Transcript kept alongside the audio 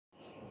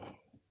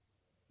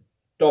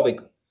Topic: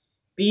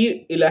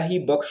 Peer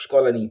Ilahi Buksh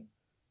Colony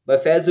by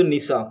Fazul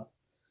Nisa.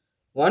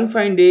 One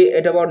fine day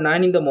at about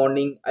 9 in the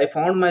morning, I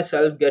found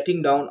myself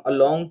getting down a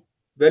long,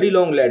 very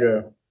long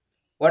ladder.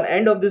 One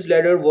end of this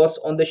ladder was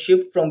on the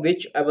ship from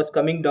which I was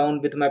coming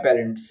down with my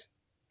parents.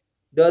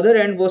 The other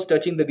end was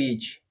touching the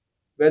beach,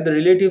 where the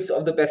relatives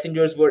of the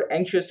passengers were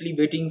anxiously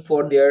waiting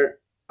for their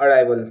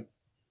arrival.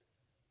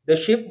 The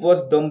ship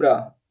was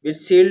Dumra, which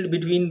sailed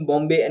between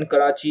Bombay and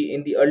Karachi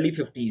in the early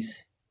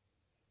 50s,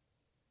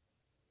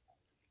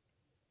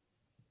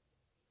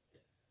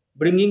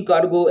 bringing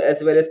cargo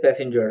as well as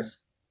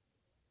passengers.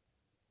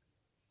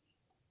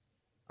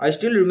 I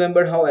still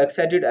remember how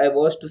excited I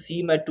was to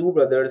see my two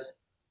brothers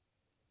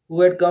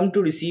who had come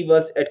to receive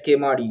us at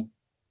Kemadi.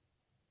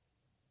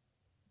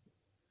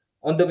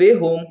 On the way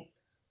home,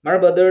 my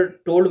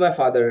brother told my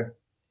father,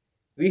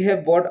 "We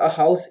have bought a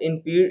house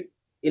in Pir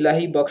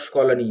Ilahi Baksh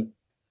Colony,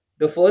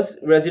 the first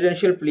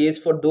residential place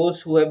for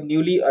those who have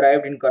newly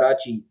arrived in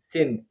Karachi.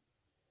 Sindh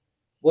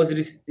was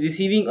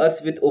receiving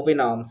us with open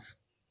arms."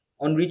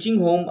 On reaching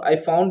home, I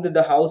found that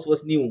the house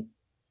was new.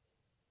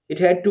 It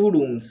had two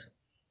rooms,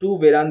 two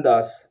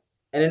verandas,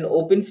 and an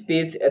open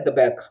space at the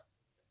back.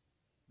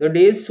 The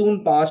days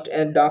soon passed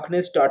and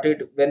darkness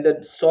started when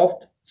the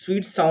soft,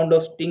 sweet sound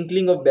of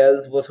tinkling of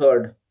bells was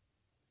heard.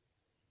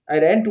 I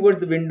ran towards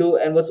the window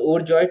and was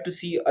overjoyed to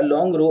see a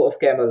long row of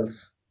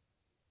camels.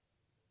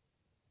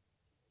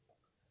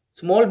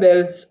 Small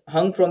bells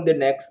hung from their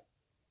necks,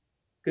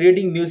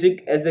 creating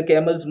music as the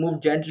camels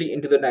moved gently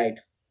into the night.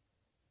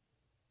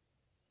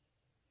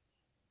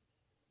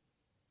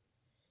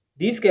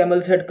 These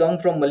camels had come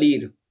from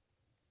Malir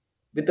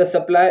with a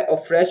supply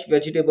of fresh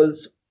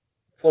vegetables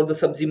for the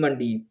sabzi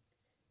mandi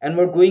and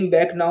were going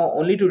back now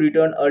only to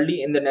return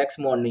early in the next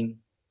morning.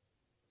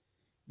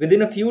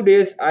 Within a few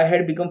days, I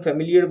had become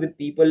familiar with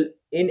people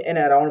in and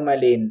around my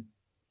lane.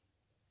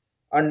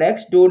 Our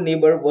next door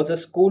neighbor was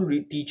a school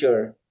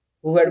teacher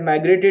who had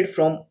migrated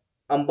from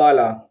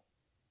Ambala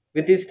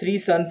with his three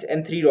sons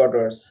and three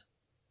daughters.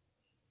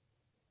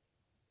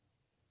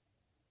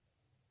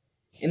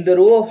 In the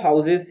row of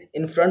houses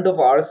in front of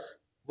ours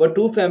were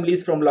two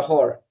families from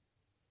Lahore,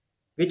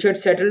 which had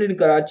settled in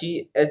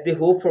Karachi as they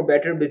hoped for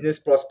better business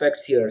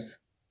prospects here,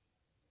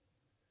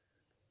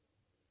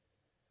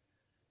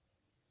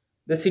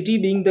 the city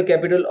being the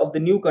capital of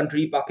the new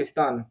country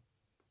Pakistan.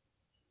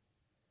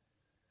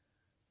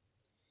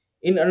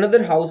 In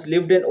another house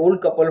lived an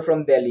old couple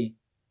from Delhi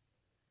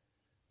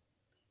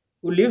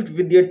who lived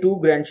with their two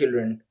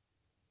grandchildren.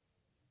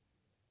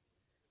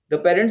 The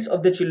parents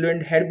of the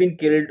children had been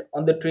killed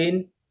on the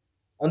train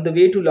on the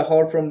way to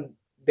Lahore from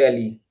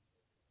Delhi.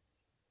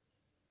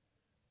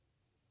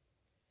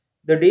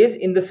 The days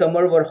in the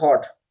summer were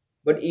hot,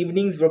 but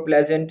evenings were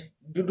pleasant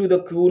due to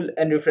the cool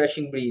and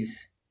refreshing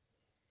breeze.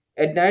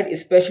 At night,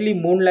 especially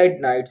moonlight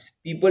nights,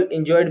 people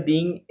enjoyed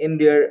being in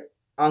their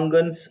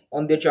angans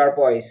on their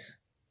charpoys.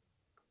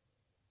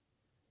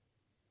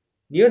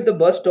 Near the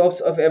bus stops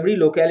of every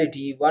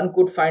locality, one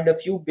could find a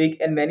few big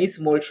and many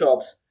small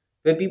shops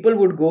where people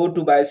would go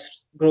to buy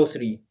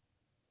grocery.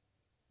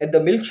 At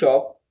the milk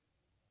shop,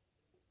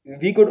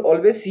 we could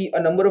always see a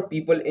number of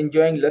people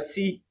enjoying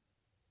lassi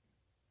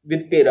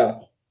with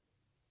pera.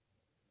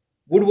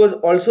 Wood was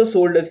also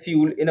sold as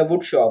fuel in a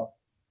wood shop.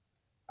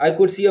 I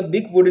could see a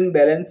big wooden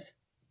balance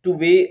to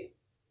weigh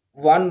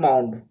one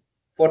mound,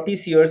 40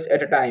 seers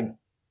at a time.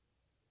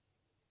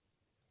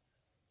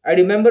 I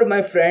remember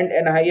my friend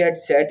and I had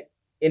sat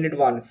in it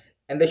once,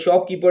 and the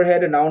shopkeeper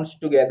had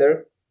announced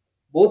together,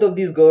 "Both of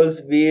these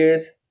girls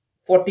wears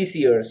 40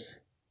 seers,"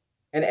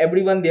 and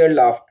everyone there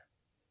laughed.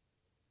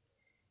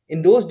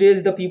 In those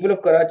days, the people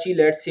of Karachi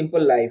led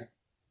simple life.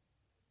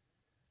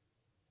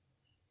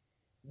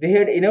 They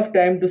had enough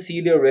time to see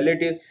their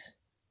relatives,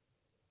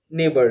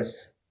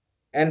 neighbors,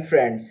 and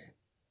friends,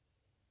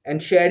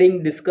 and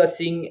sharing,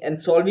 discussing,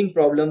 and solving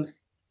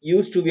problems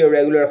used to be a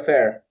regular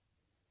affair.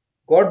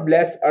 God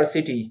bless our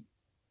city,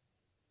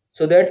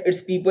 so that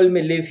its people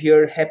may live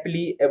here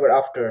happily ever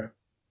after.